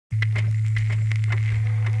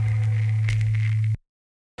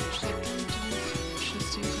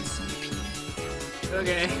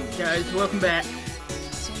Okay, guys, welcome back.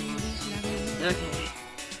 Okay.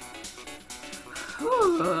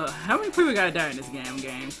 Whew, how many people gotta die in this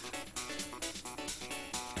game?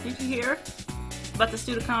 Did you hear about the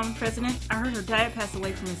student president? I heard her dad passed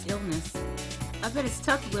away from his illness. I bet it's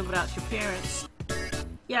tough to live without your parents.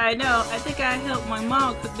 Yeah, I know. I think I help my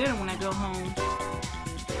mom cook dinner when I go home.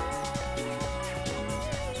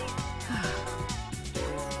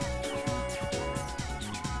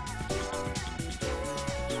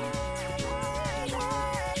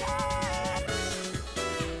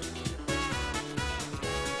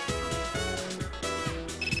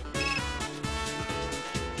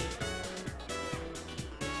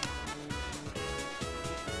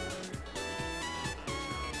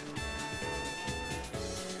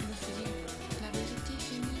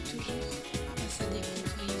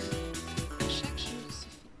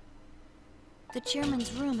 The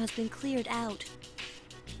chairman's room has been cleared out.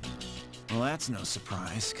 Well, that's no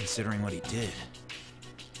surprise, considering what he did.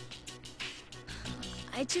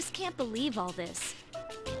 I just can't believe all this.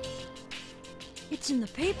 It's in the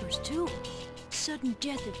papers, too. Sudden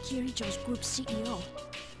death of Kirijo's group CEO.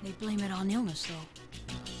 They blame it on illness,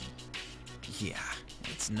 though. Yeah,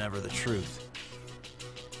 it's never the truth.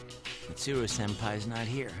 Mitsuru-senpai's not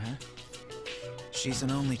here, huh? She's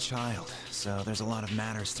an only child, so there's a lot of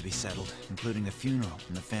matters to be settled, including the funeral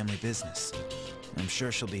and the family business. I'm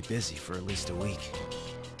sure she'll be busy for at least a week.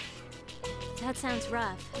 That sounds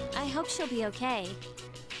rough. I hope she'll be okay.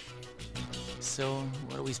 So,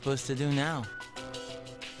 what are we supposed to do now?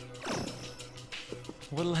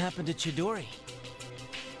 What'll happen to Chidori?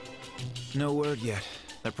 No word yet.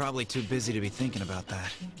 They're probably too busy to be thinking about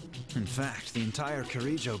that. In fact, the entire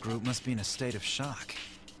Kirijo group must be in a state of shock.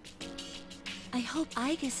 I hope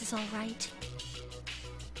Aigis is alright.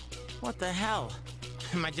 What the hell?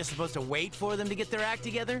 Am I just supposed to wait for them to get their act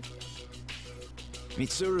together?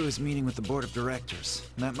 Mitsuru is meeting with the board of directors.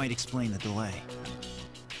 That might explain the delay.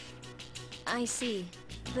 I see.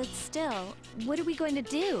 But still, what are we going to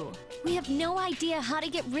do? We have no idea how to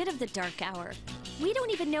get rid of the Dark Hour. We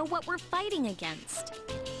don't even know what we're fighting against.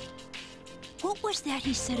 What was that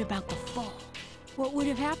he said about the fall? What would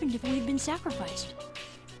have happened if we'd been sacrificed?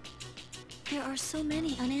 There are so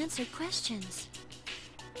many unanswered questions.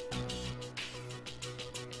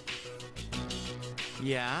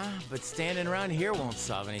 Yeah, but standing around here won't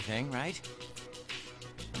solve anything, right?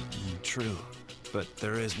 True. But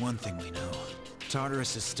there is one thing we know.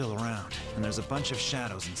 Tartarus is still around, and there's a bunch of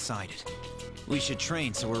shadows inside it. We should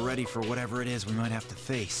train so we're ready for whatever it is we might have to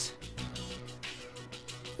face.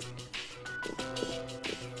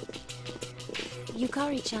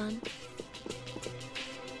 Yukari-chan.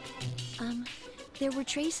 There were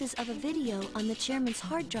traces of a video on the chairman's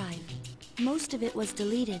hard drive. Most of it was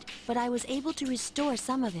deleted, but I was able to restore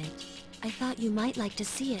some of it. I thought you might like to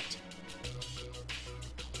see it.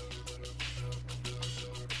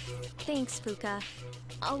 Thanks, Fuka.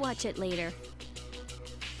 I'll watch it later.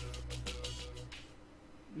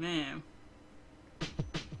 Man.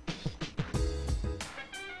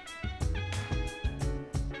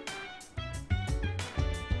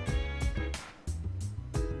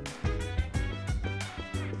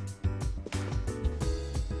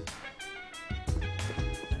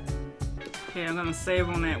 Okay, I'm gonna save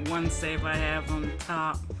on that one save I have on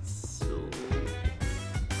top. So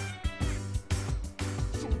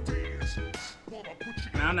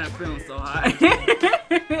man, I'm not feeling so hot.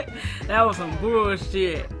 That was some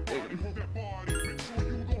bullshit.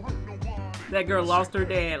 That girl lost her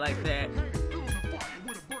dad like that.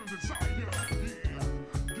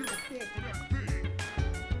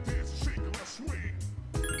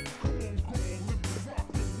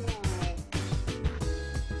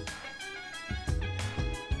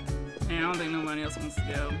 I don't think nobody else wants to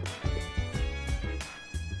go.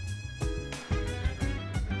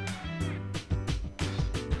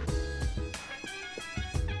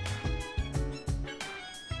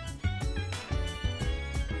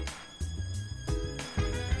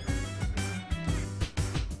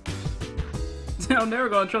 I'm never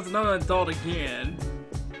gonna trust another adult again.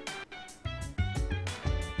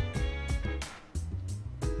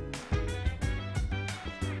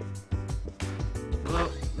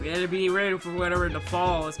 Well, we had to be ready for whatever the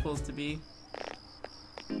fall is supposed to be.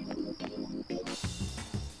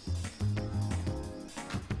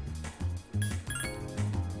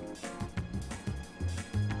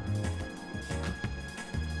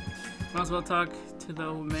 Might as well talk to the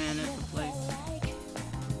old man at the place.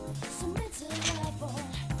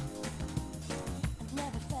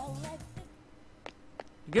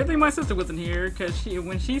 Good thing my sister wasn't here, cause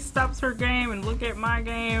when she stops her game and look at my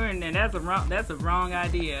game, and that's a wrong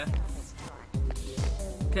idea.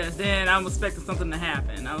 Because then I was expecting something to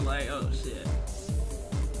happen. I was like, oh shit.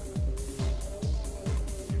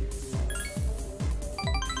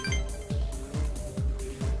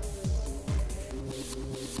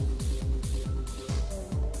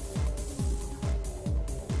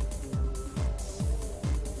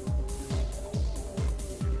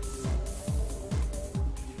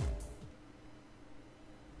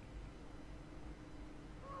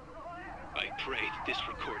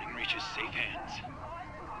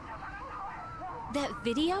 That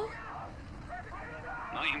video?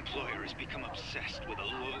 My employer has become obsessed with a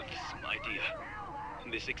loathsome idea.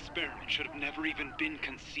 This experiment should have never even been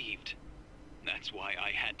conceived. That's why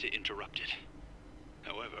I had to interrupt it.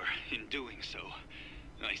 However, in doing so,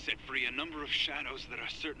 I set free a number of shadows that are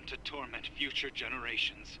certain to torment future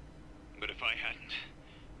generations. But if I hadn't,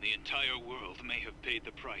 the entire world may have paid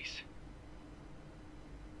the price.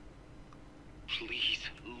 Please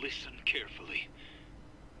listen carefully.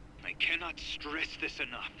 I cannot stress this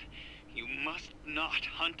enough. You must not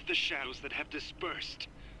hunt the shadows that have dispersed.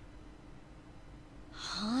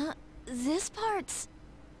 Huh? This part's...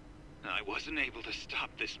 I wasn't able to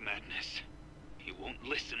stop this madness. He won't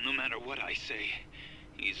listen no matter what I say.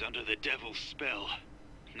 He's under the devil's spell.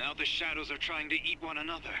 Now the shadows are trying to eat one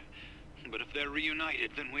another. But if they're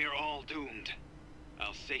reunited, then we're all doomed.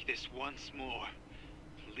 I'll say this once more.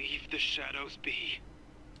 Leave the shadows be.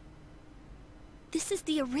 This is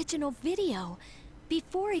the original video,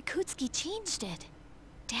 before Ikutsuki changed it.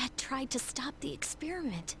 Dad tried to stop the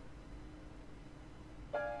experiment.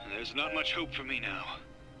 There's not much hope for me now.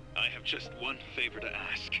 I have just one favor to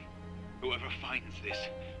ask. Whoever finds this,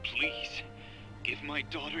 please, give my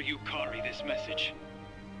daughter Yukari this message.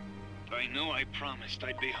 I know I promised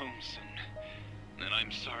I'd be home soon, and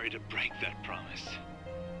I'm sorry to break that promise.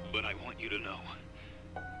 But I want you to know,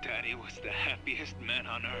 Daddy was the happiest man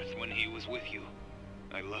on Earth when he was with you.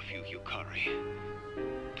 I love you, Yukari.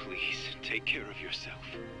 Please, take care of yourself.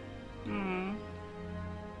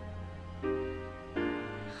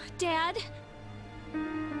 Dad?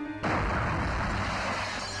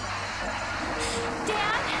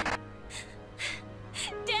 Dad?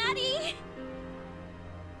 Daddy?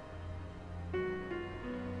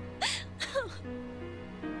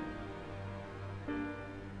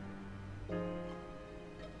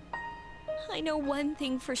 I know one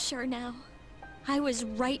thing for sure now. I was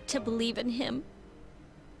right to believe in him.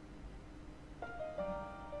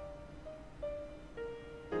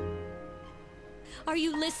 Are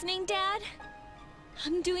you listening, Dad?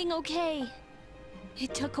 I'm doing okay.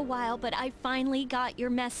 It took a while, but I finally got your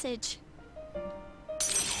message.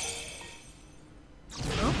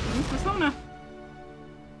 Oh, new persona.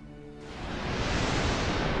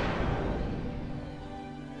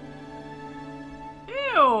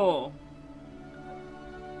 Ew!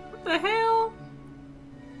 What the hell?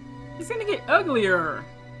 It's gonna get uglier.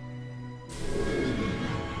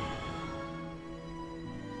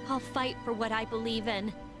 I'll fight for what I believe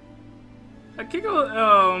in. Akito's,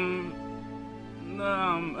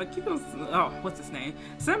 what's his name?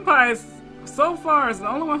 Senpai's, so far, is the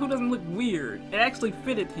only one who doesn't look weird. It actually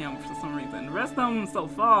fitted him for some reason. The rest of them, so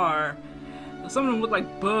far, some of them look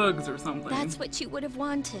like bugs or something. That's what you would have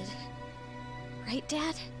wanted. Right,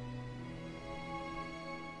 Dad?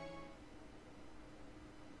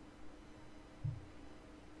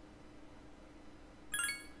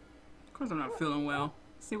 Of course I'm not feeling well.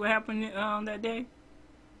 See what happened that day?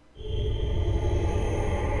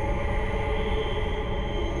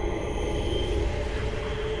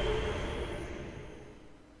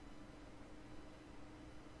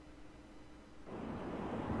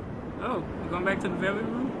 Oh, we're going back to the velvet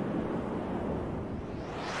room?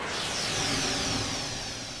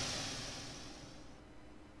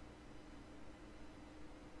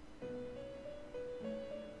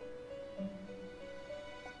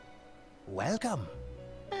 Welcome.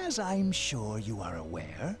 As I'm sure you are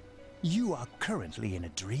aware, you are currently in a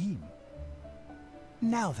dream.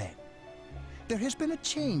 Now then, there has been a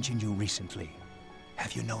change in you recently.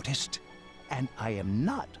 Have you noticed? And I am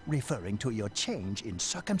not referring to your change in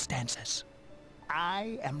circumstances.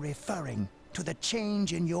 I am referring to the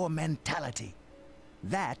change in your mentality.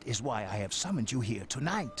 That is why I have summoned you here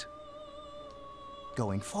tonight.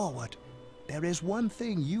 Going forward, there is one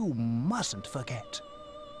thing you mustn't forget.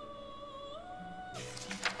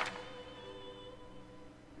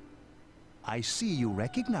 I see you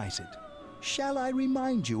recognize it. Shall I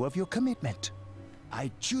remind you of your commitment?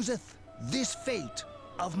 I chooseth this fate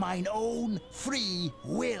of mine own free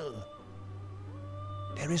will.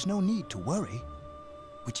 There is no need to worry.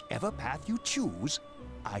 Whichever path you choose,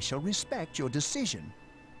 I shall respect your decision.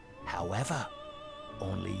 However,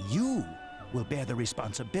 only you will bear the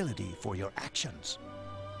responsibility for your actions,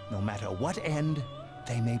 no matter what end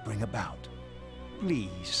they may bring about.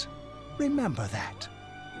 Please, remember that.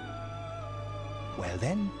 Well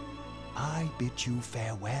then, I bid you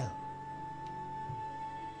farewell.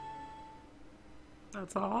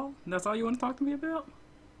 That's all? That's all you want to talk to me about?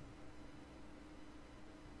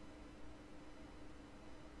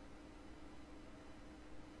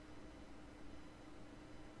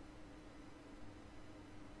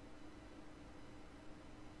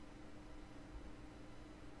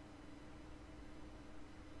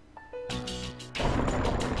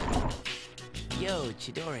 Yo,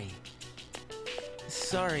 Chidori.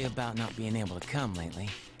 Sorry about not being able to come lately.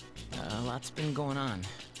 A lot's been going on.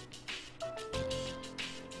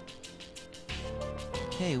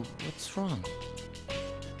 Hey, what's wrong?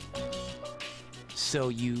 So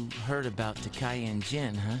you heard about Takai and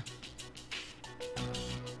Jin, huh?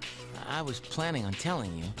 I was planning on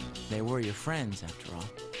telling you. They were your friends, after all.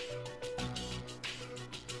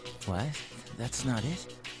 What? That's not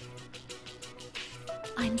it?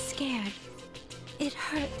 I'm scared. It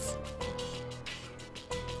hurts.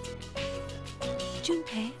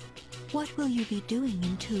 Junpei, what will you be doing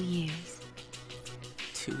in 2 years?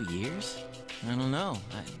 2 years? I don't know.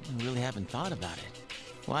 I really haven't thought about it.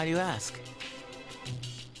 Why do you ask?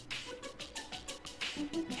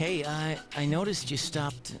 Hey, I noticed you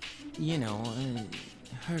stopped, you know,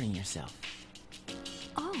 hurting yourself.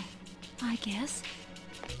 Oh, I guess.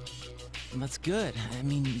 That's good. I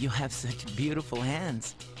mean, you have such beautiful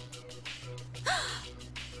hands.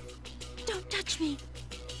 Don't touch me.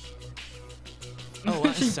 Oh,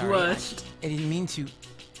 I'm She sorry. blushed. I didn't mean to.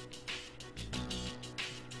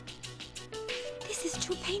 This is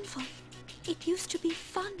too painful. It used to be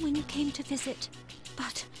fun when you came to visit,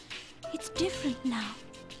 but it's different now.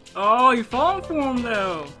 Oh, you're falling for him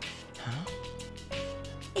though. Huh?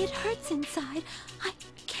 It hurts inside. I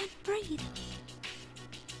can't breathe.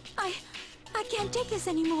 I can't take this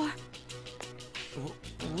anymore.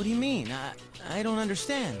 What do you mean? I don't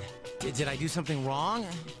understand. Did I do something wrong?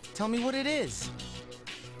 Tell me what it is.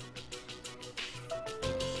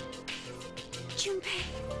 Junpei.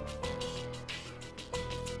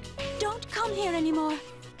 Don't come here anymore.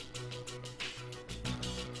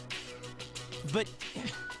 But,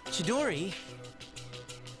 Chidori...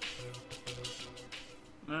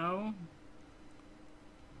 No.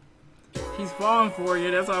 He's falling for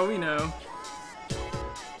you, that's all we know.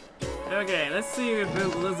 Okay, let's see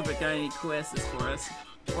if Elizabeth got any quests for us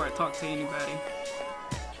before I talk to anybody.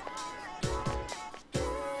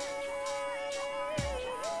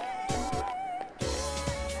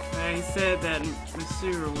 He said that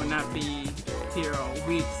Misuru will not be here all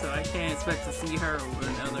week, so I can't expect to see her over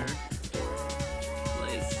another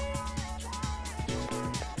place.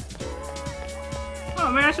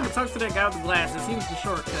 Oh man, I should have talked to that guy with the glasses. He was the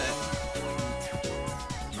shortcut.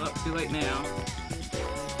 Oh, too late now.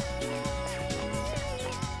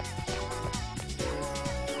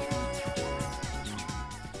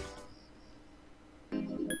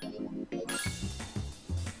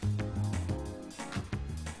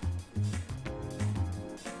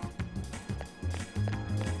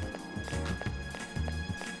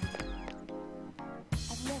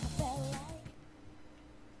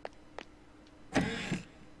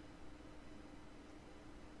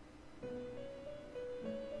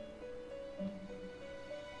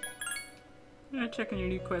 Checking your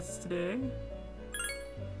new quests today.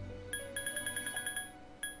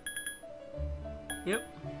 Yep.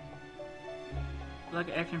 Like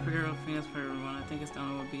an action figure of fans for everyone. I think it's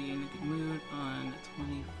done will be in a good mood on the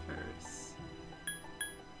 21st.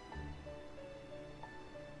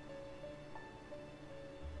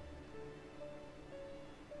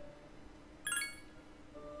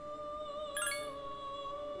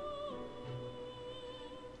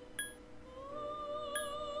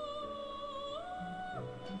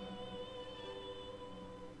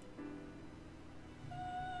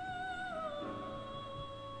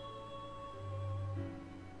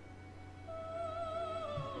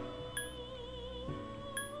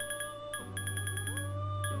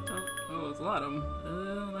 Oh, there's a lot of them.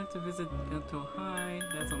 I'd like to visit Gekkoukan High.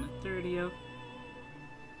 That's on the 30th.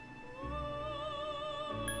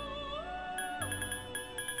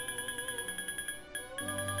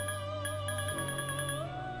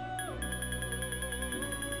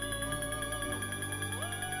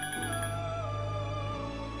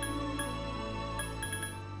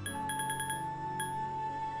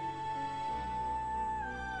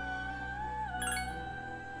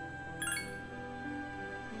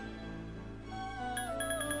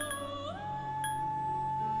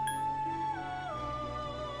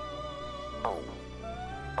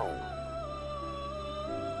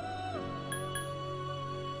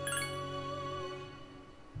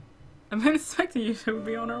 I've been expecting you to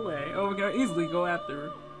be on our way. Oh, we can easily go after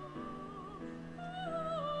her.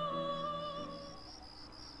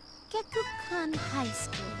 Gekkoukan High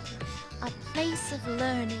School, a place of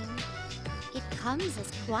learning. It comes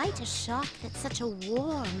as quite a shock that such a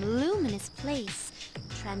warm, luminous place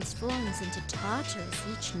transforms into Tartarus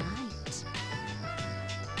each night.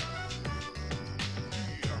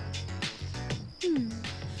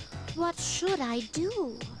 What should I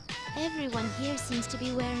do? Everyone here seems to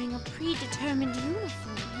be wearing a predetermined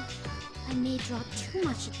uniform. I may draw too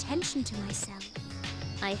much attention to myself.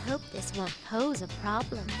 I hope this won't pose a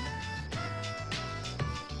problem.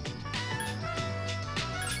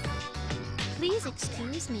 Please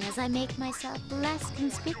excuse me as I make myself less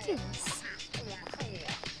conspicuous.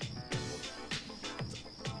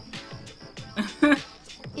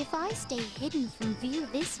 If I stay hidden from view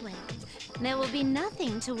this way, there will be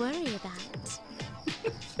nothing to worry about.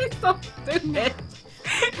 She's so stupid.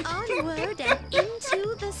 Onward and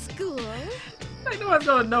into the school. I know I'm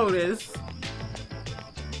gonna notice.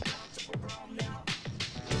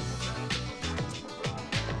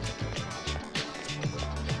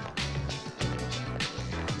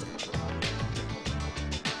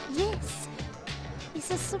 This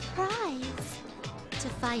is a surprise. To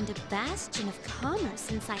find a bastion of commerce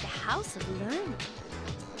inside a house of learning.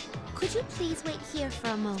 Could you please wait here for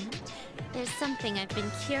a moment? There's something I've been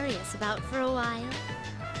curious about for a while.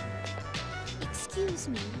 Excuse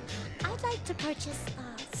me, I'd like to purchase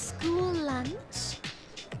a school lunch.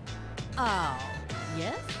 Oh,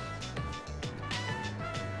 yes?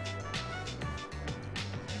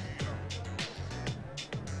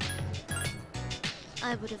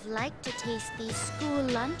 I would have liked to taste these school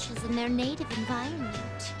lunches in their native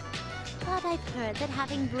environment. But I've heard that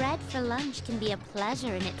having bread for lunch can be a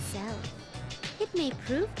pleasure in itself. It may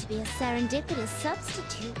prove to be a serendipitous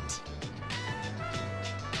substitute.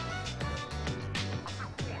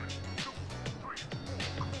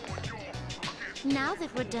 Now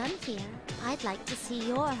that we're done here, I'd like to see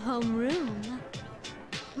your homeroom.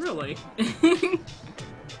 Really?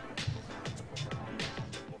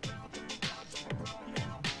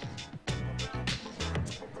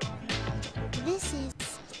 This is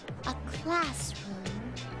a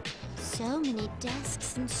classroom. So many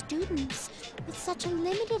desks and students, with such a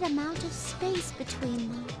limited amount of space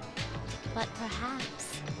between them. But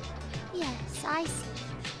perhaps... Yes, I see.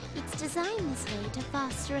 It's designed this way to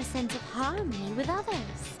foster a sense of harmony with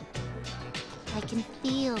others. I can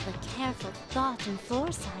feel the careful thought and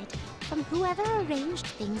foresight from whoever arranged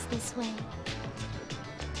things this way.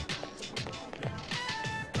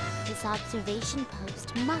 This observation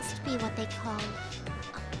post must be what they call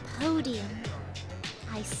a podium.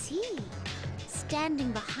 I see.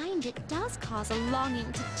 Standing behind it does cause a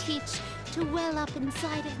longing to teach to well up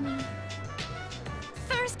inside of me.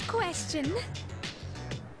 First question.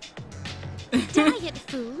 Diet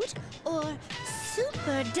food or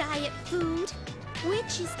super diet food?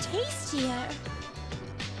 Which is tastier?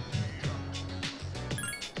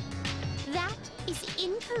 That is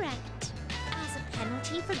incorrect. As a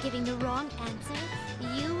penalty for giving the wrong answer,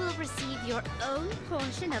 you will receive your own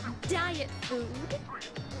portion of diet food.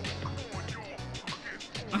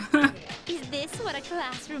 Is this what a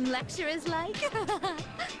classroom lecture is like?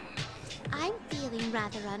 I'm feeling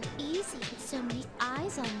rather uneasy with so many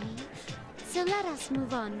eyes on me. So let us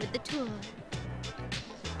move on with the tour.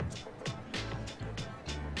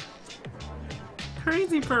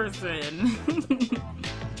 Crazy person.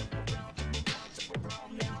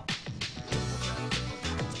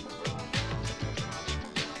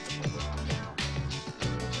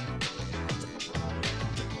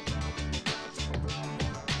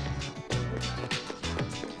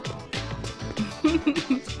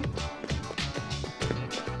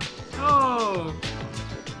 Oh.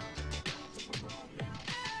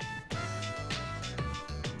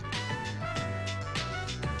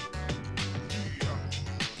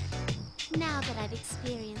 Now that I've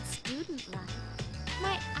experienced student life,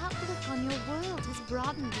 my outlook on your world has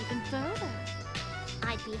broadened even further.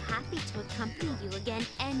 I'd be happy to accompany you again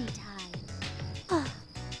anytime.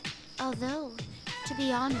 Although, to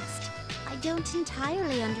be honest, I don't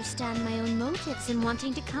entirely understand my own motives in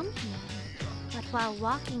wanting to come here. But while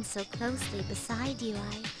walking so closely beside you,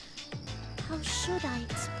 how should I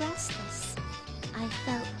express this? I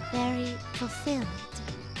felt very fulfilled.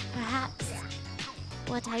 Perhaps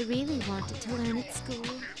what I really wanted to learn at school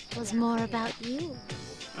was more about you.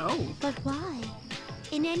 Oh. But why?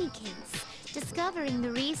 In any case, discovering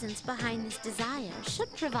the reasons behind this desire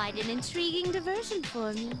should provide an intriguing diversion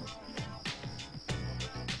for me.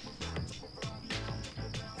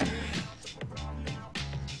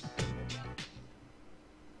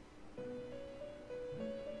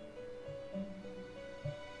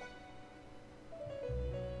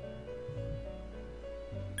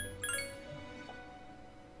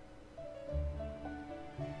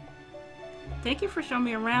 Thank you for showing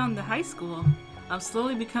me around the high school. I'm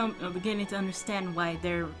slowly beginning to understand why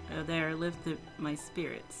there lifted my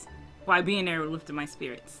spirits. Why being there lifted my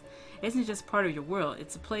spirits. It isn't just part of your world.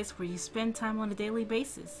 It's a place where you spend time on a daily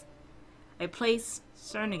basis. A place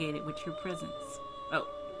serenaded with your presence. Oh,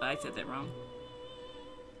 I said that wrong.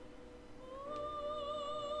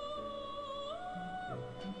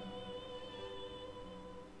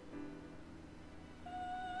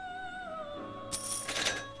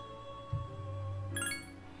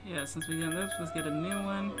 Yeah, since we got this, let's get a new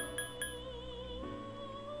one.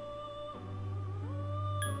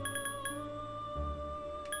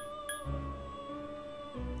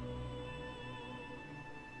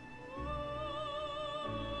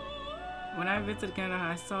 When I visited Ghana,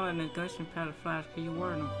 I saw an gushing powder flash. Can you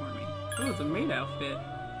water them for me? It was a maid outfit.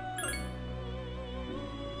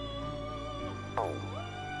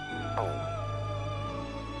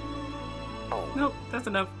 Nope, that's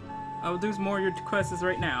enough. I'll do more of your quests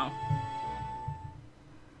right now.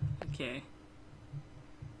 Okay.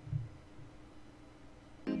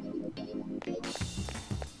 I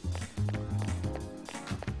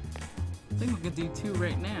think we could do 2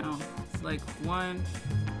 right now. It's like 1.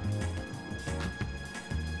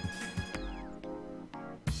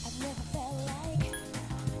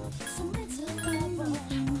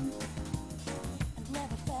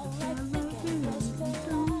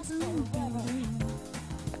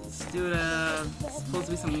 Supposed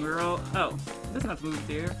to be some girl. Oh, doesn't have to move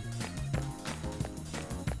there.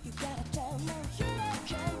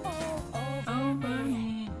 Over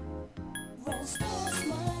me.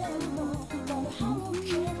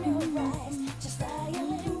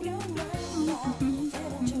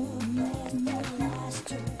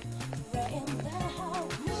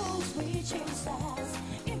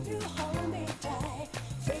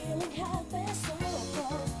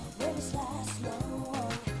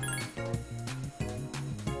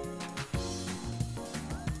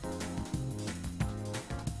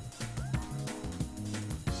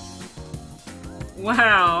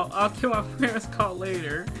 Wow, I'll kill my parents' call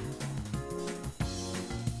later.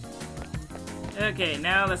 Okay,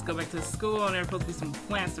 now let's go back to the school, and there's supposed to be some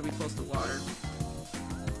plants that we're supposed to water.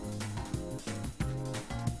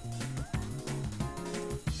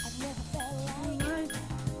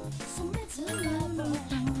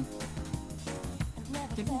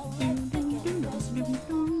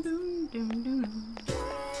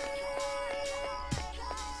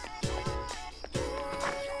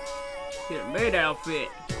 Get a maid outfit.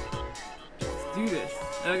 Let's do this.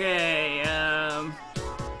 Okay, I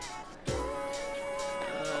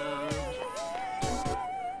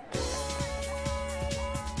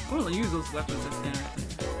want to use those weapons this time.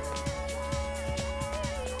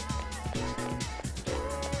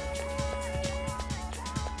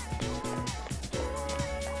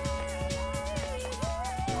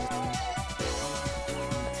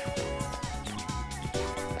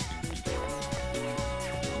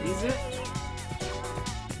 Is it?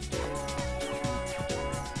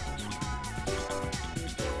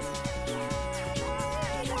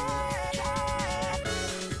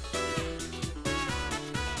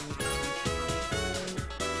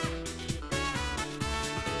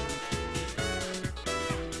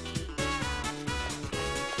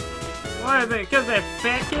 Why is it? Because that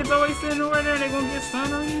fat kid's always sitting over there and they gonna get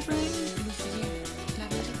sun or anything? La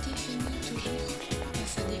vérité finit toujours par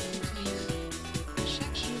se découvrir. À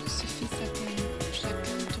chaque jour suffit sa peine.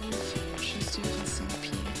 Chacun trouve chaussure à son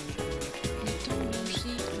pied. Le temps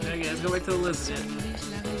longé. Okay, let's go back to the list then.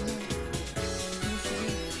 La raison.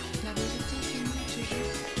 La vérité finit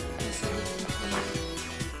toujours par se découvrir.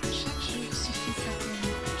 À chaque jour suffit sa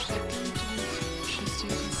peine. Chacun trouve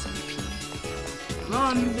chaussure à son pied.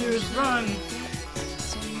 Run, dude, run!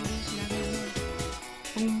 Sans nourrir la raison.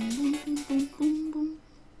 Boom, boom, boom, boom, boom, boom.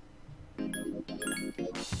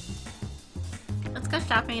 Let's go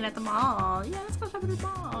shopping at the mall. Yeah, let's go shopping at the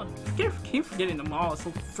mall. Keep forgetting the mall is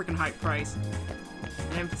so freaking high price.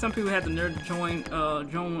 And some people have the nerve to join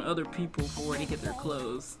other people for to get their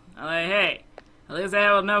clothes. I'm like, hey, at least I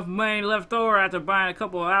have enough money left over after buying a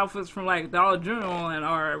couple of outfits from like Dollar General and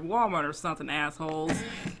or Walmart or something, assholes.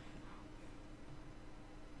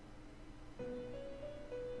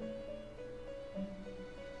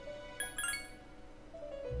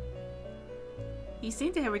 You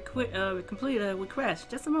seem to have completed a request.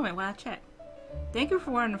 Just a moment while I check. Thank you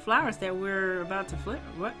for watering the flowers that we're about to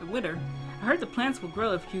wither. I heard the plants will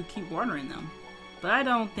grow if you keep watering them. But I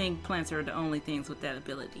don't think plants are the only things with that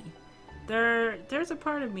ability. There's a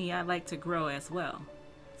part of me I'd like to grow as well.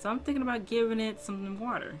 So I'm thinking about giving it some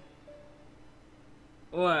water.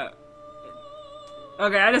 What?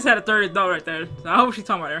 Okay, I just had a 30 thought right there. So I hope she's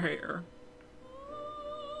talking about her hair.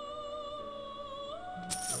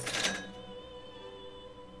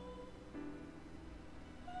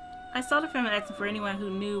 I saw the film asking for anyone who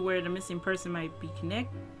knew where the missing person might be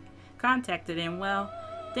contacted, and well,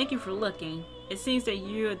 thank you for looking. It seems that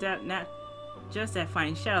you adapt not just at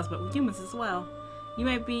finding shadows, but with humans as well. You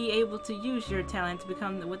might be able to use your talent to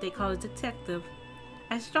become what they call a detective.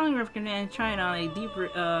 I strongly recommend trying on a deeper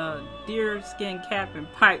deerskin cap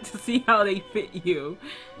and pipe to see how they fit you.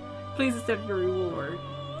 Please accept your reward.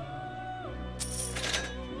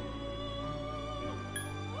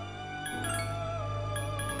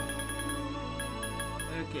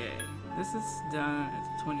 Okay, this is done at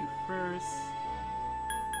the 21st.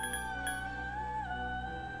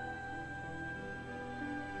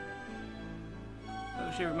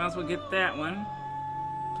 Oh shit, we might as well get that one.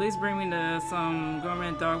 Please bring me some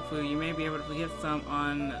gourmet dog food. You may be able to get some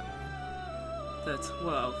on the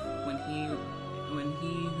 12th when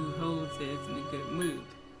he who holds it is in a good mood.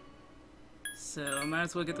 So I might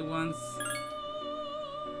as well get the ones.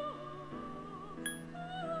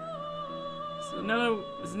 So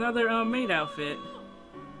it's another maid outfit.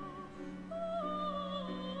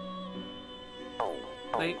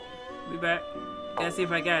 Wait, be back. Gotta see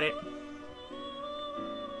if I got it.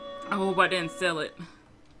 I hope I didn't sell it.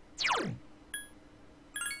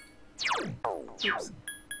 Oops.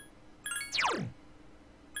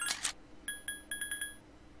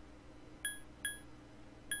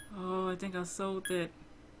 Oh, I think I sold it.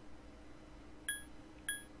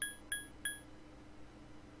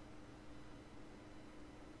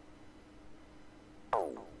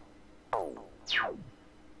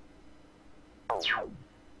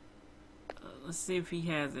 Let's see if he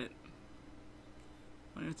has it.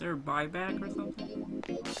 Is there a buyback or something?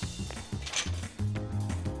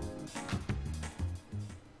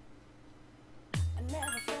 I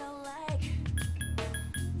never felt like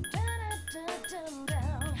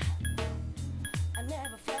down. I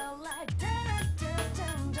never felt like down.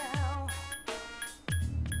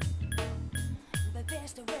 But they're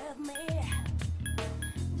still with me.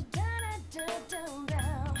 Down.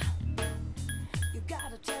 You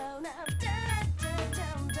gotta tone out down.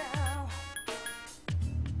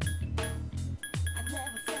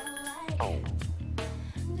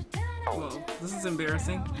 Whoa, this is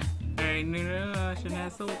embarrassing. Hey, no, I shouldn't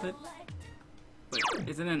have sold it. Wait,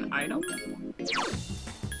 is it an item? I've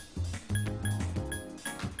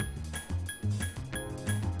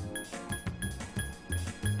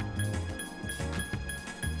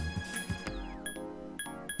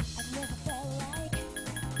never felt like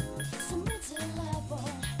so miserable.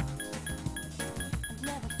 I've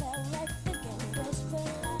never felt like thinking this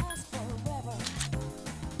will last forever.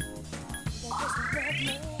 They're just with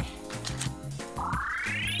me.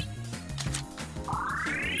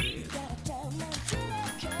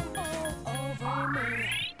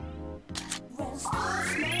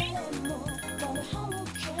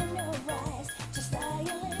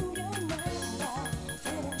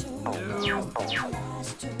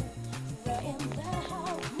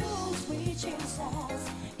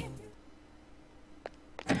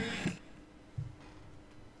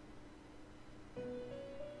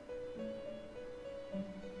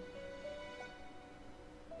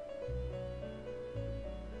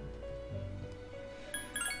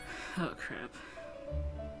 Oh crap.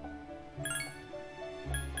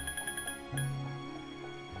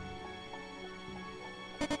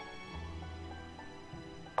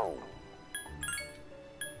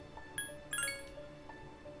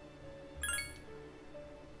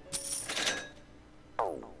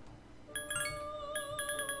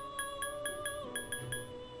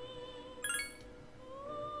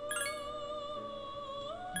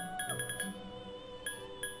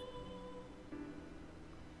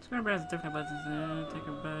 Scrub has different buttons. Take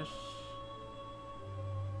a brush.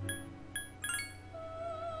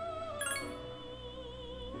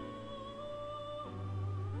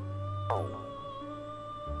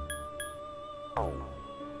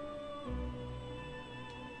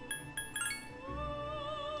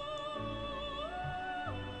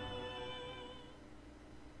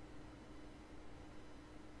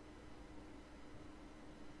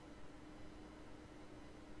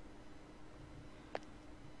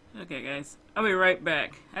 Okay guys, I'll be right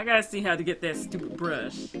back. I gotta see how to get that stupid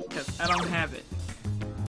brush, because I don't have it.